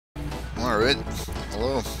Alright,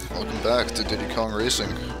 hello, welcome back to Diddy Kong Racing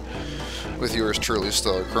with yours truly,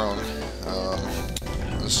 Star Krong.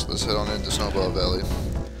 Let's head on into Snowball Valley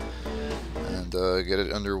and get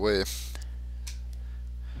it underway.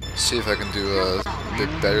 See if I can do a bit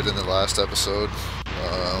better than the last episode.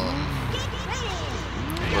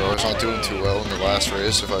 Where I was not doing too well in the last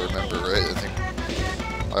race, if I remember right. I think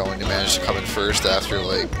I only managed to come in first after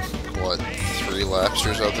like, what, 3 laps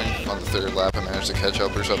or something. On the 3rd lap I managed to catch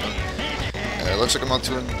up or something. And it looks like I'm not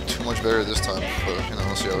doing too much better this time, but you know,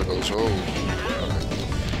 we'll see how it goes. Oh, alright.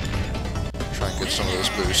 Try and get some of those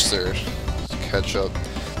boosts there. Let's catch up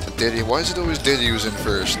to Diddy. Why is it always Diddy who's in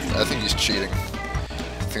first? I think he's cheating.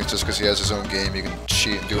 I think it's just because he has his own game, he can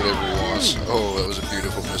cheat and do whatever he wants. Oh, that was a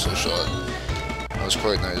beautiful missile shot. That was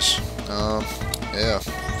quite nice. Yeah.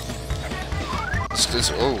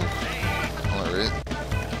 Oh. Alright.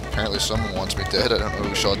 Apparently someone wants me dead. I don't know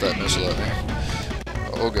who shot that missile at me.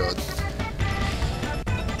 Oh god.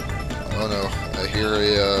 Oh no. I hear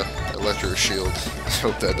a electro shield. I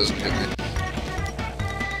hope that doesn't hit me.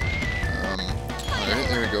 Alright,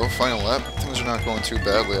 there we go. Final lap. Things are not going too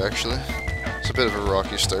badly actually. It's a bit of a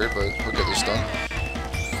rocky start, but we'll get this done.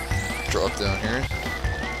 Drop down here.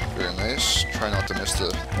 Very nice. Try not to miss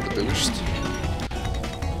the boost.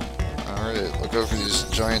 Alright, look out for these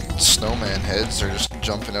giant snowman heads. They're just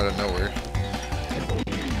jumping out of nowhere.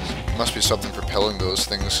 Must be something propelling those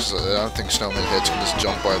things, because I don't think snowman heads can just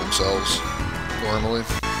jump by themselves normally.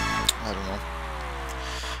 I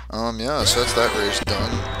don't know. Yeah, so that's that race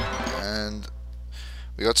done. And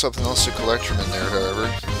we got something else to collect from in there, however.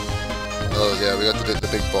 Oh yeah, we got the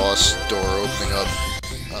big boss door opening up.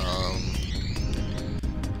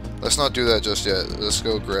 Let's not do that just yet. Let's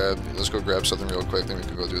go grab something real quick, then we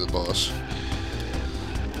can go do the boss.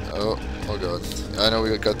 Oh god. I know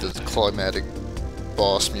we got the climatic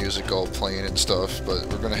boss music all playing and stuff, but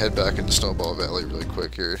we're gonna head back into Snowball Valley really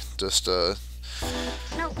quick here. Just to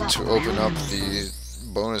open up the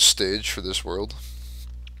bonus stage for this world.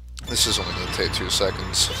 This is only gonna take 2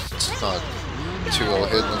 seconds. It's not too well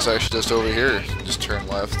hidden. It's actually just over here. Just turn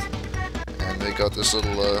left. And they got this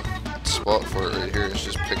little spot for it right here. Let's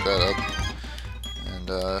just pick that up. And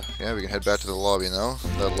yeah, we can head back to the lobby now.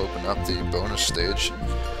 That'll open up the bonus stage.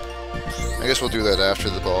 I guess we'll do that after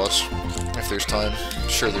the boss, if there's time. I'm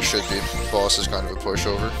sure there should be. The boss is kind of a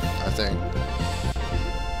pushover, I think.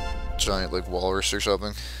 Giant, like, walrus or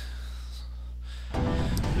something.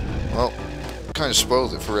 Well, kind of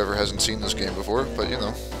spoiled it for whoever hasn't seen this game before, but you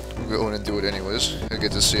know, we'll go in and do it anyways. I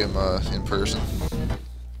get to see him in person.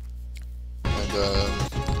 And,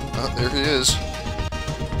 oh, there he is.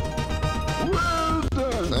 Well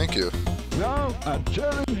done. Thank you. Now I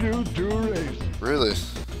challenge you to a race. Really?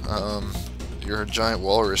 You're a giant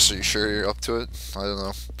walrus, are you sure you're up to it? I don't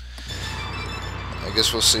know. I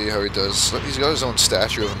guess we'll see how he does. Look, he's got his own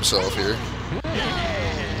statue of himself here.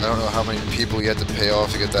 I don't know how many people he had to pay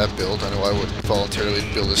off to get that built. I know I wouldn't voluntarily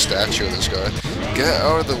build a statue of this guy. Get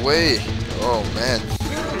out of the way! Oh man.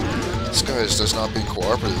 This guy is just not being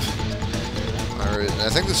cooperative. Alright, and I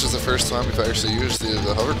think this is the first time we've actually used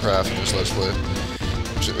the hovercraft in this Let's Play.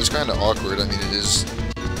 Which is kind of awkward. I mean, it's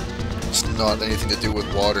not anything to do with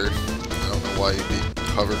water. I don't know why you'd be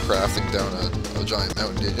hovercrafting down a giant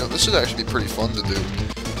mountain. You know, this would actually be pretty fun to do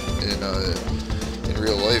in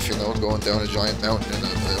real life, you know, going down a giant mountain in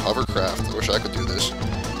a hovercraft. I wish I could do this.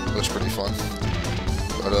 It looks pretty fun.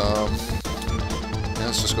 But, yeah,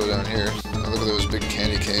 let's just go down here. Look at those big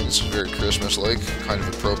candy canes. Very Christmas-like. Kind of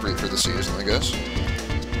appropriate for the season, I guess.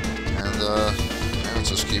 And, yeah, let's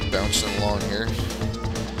just keep bouncing along here.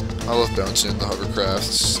 I love bouncing in the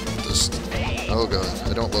hovercrafts. Just, oh god,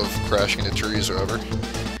 I don't love crashing into trees or ever.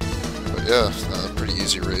 But yeah, pretty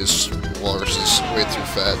easy race. Walrus is way too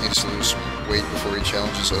fat, needs to lose some weight before he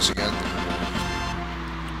challenges us again.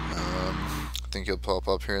 I think he'll pop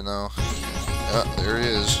up here now. Yeah, there he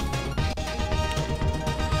is.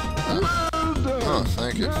 Oh,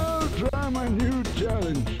 thank you. Now try my new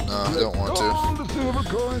challenge. No, I don't want to. All the silver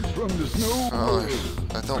coins from the snow. Oh,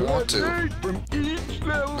 I don't want to. From each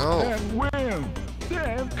level and win.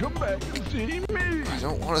 Then come back and see me. I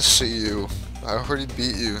don't want to see you. I already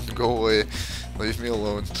beat you. Go away. Leave me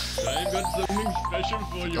alone. I got something special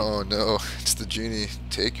for you. Oh no, it's the genie.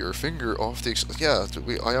 Take your finger off the... Yeah,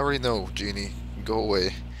 I already know, genie. Go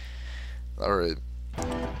away. Alright.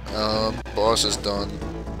 Boss is done.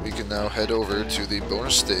 We can now head over to the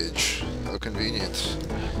bonus stage. How convenient.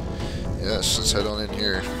 Yes, let's head on in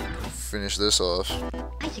here. Finish this off.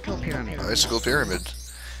 Icicle Pyramid. Icicle Pyramid.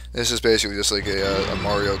 This is basically just like a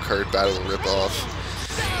Mario Kart battle ripoff.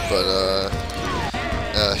 But,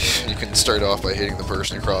 you can start off by hitting the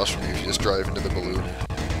person across from you if you just drive into the balloon.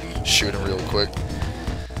 shoot him real quick.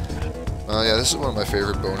 Yeah, this is one of my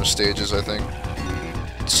favorite bonus stages, I think.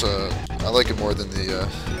 It's, I like it more than the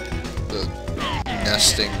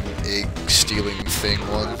nesting, egg stealing thing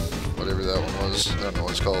one. Whatever that one was. I don't know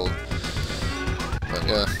what it's called. But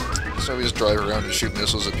yeah, so we just drive around and shoot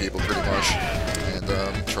missiles at people pretty much.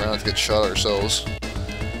 And try not to get shot ourselves.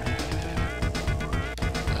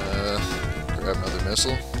 Grab another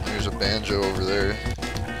missile. There's a banjo over there.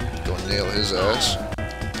 Go and nail his ass.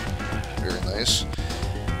 Very nice.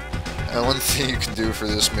 And one thing you can do for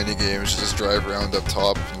this minigame is just drive around up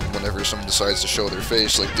top, and whenever someone decides to show their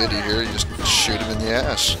face, like Diddy here, you just shoot him in the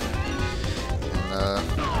ass.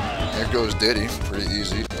 And there goes Diddy. Pretty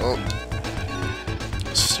easy. Oh.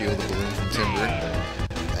 Steal the balloon from Timber.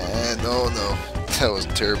 And oh no. That was a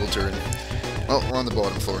terrible turn. Well, we're on the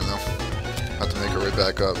bottom floor now. Have to make our way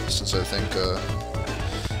back up, since I think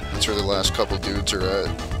that's where the last couple dudes are at.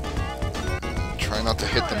 Try not to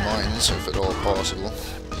hit the mines, if at all possible,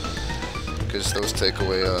 because those take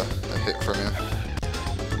away a hit from you.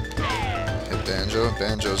 Hit Banjo.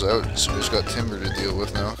 Banjo's out, so we've got Timber to deal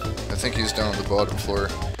with now. I think he's down on the bottom floor.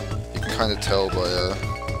 You can kind of tell by,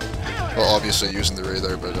 well, obviously using the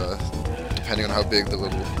radar, but depending on how big the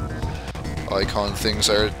little icon things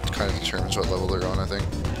are, it kind of determines what level they're on, I think.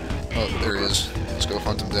 Oh, there he is. Let's go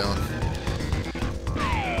hunt him down.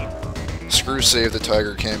 Screw Save the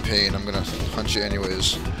Tiger campaign. I'm gonna hunt you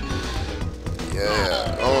anyways.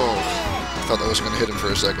 Yeah. Oh, I thought that was gonna hit him for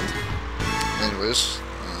a second. Anyways,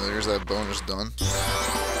 there's that bonus done.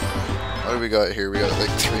 What do we got here? We got like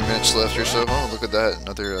 3 minutes left or so. Oh, look at that.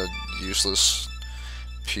 Another useless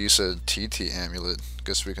piece of TT amulet.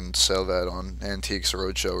 Guess we can sell that on Antiques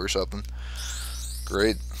Roadshow or something.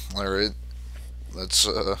 Great. Alright. Let's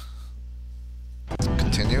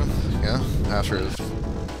continue. Yeah, after a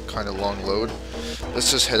kind of long load.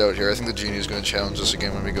 Let's just head out here. I think the genie is going to challenge us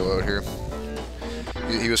again when we go out here.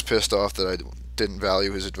 He was pissed off that I didn't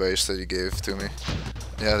value his advice that he gave to me.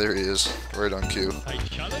 Yeah, there he is. Right on cue.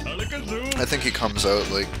 I think he comes out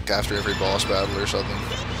like after every boss battle or something.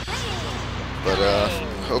 But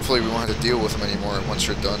hopefully we won't have to deal with him anymore once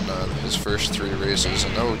you're done his first 3 races.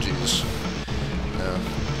 And oh jeez. Yeah.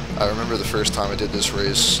 I remember the first time I did this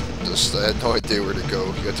race, I had no idea where to go.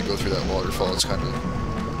 You had to go through that waterfall. It's kind of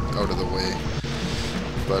out of the way.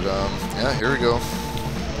 But yeah, here we go.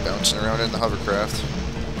 Bouncing around in the hovercraft.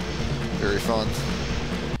 Very fun.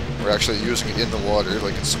 We're actually using it in the water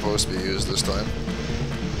like it's supposed to be used this time.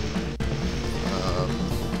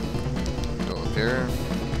 Go up here.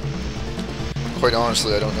 Quite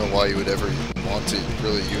honestly, I don't know why you would ever want to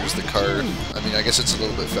really use the car. I mean, I guess it's a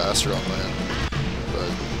little bit faster on land, but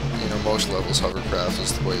you know, most levels hovercraft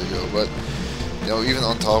is the way to go. But you know, even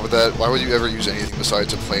on top of that, why would you ever use anything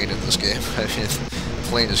besides a plane in this game? I mean, the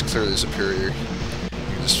plane is clearly superior. You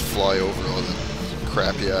can just fly over all the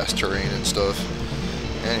crappy ass terrain and stuff.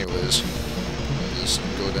 Anyways, just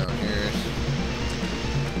go down here.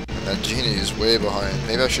 And that genie is way behind.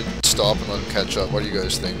 Maybe I should stop and let him catch up. What do you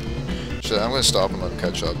guys think? I'm gonna stop and let him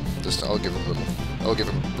catch up. Just I'll give him a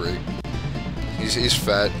break. He's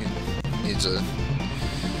fat. He needs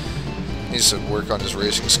to work on his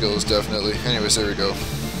racing skills, definitely. Anyways, there we go.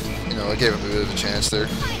 You know, I gave him a bit of a chance there.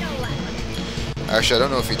 Actually, I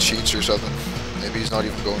don't know if he cheats or something. Maybe he's not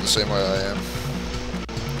even going the same way I am.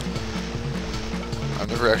 I've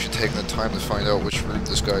never actually taken the time to find out which route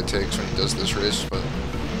this guy takes when he does this race, but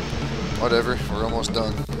whatever. We're almost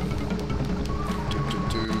done.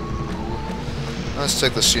 Let's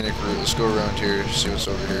take the scenic route. Let's go around here, see what's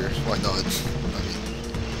over here. Why not? I mean,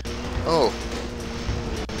 oh,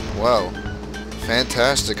 wow,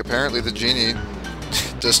 fantastic! Apparently the genie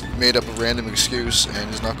just made up a random excuse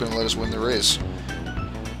and is not going to let us win the race.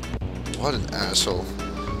 What an asshole!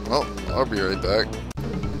 Well, I'll be right back.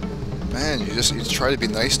 Man, you try to be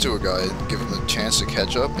nice to a guy, give him a chance to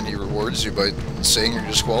catch up, and he rewards you by saying you're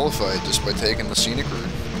disqualified just by taking the scenic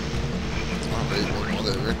route. Alright,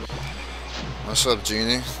 whatever. What's up,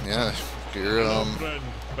 Genie? Yeah, you're,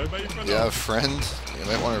 yeah, friend. You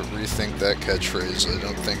might want to rethink that catchphrase. I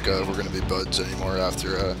don't think we're going to be buds anymore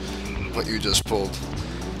after what you just pulled.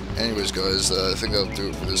 Anyways, guys, I think that'll do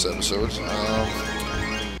it for this episode.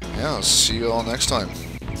 Yeah, I'll see you all next time.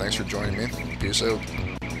 Thanks for joining me. Peace out.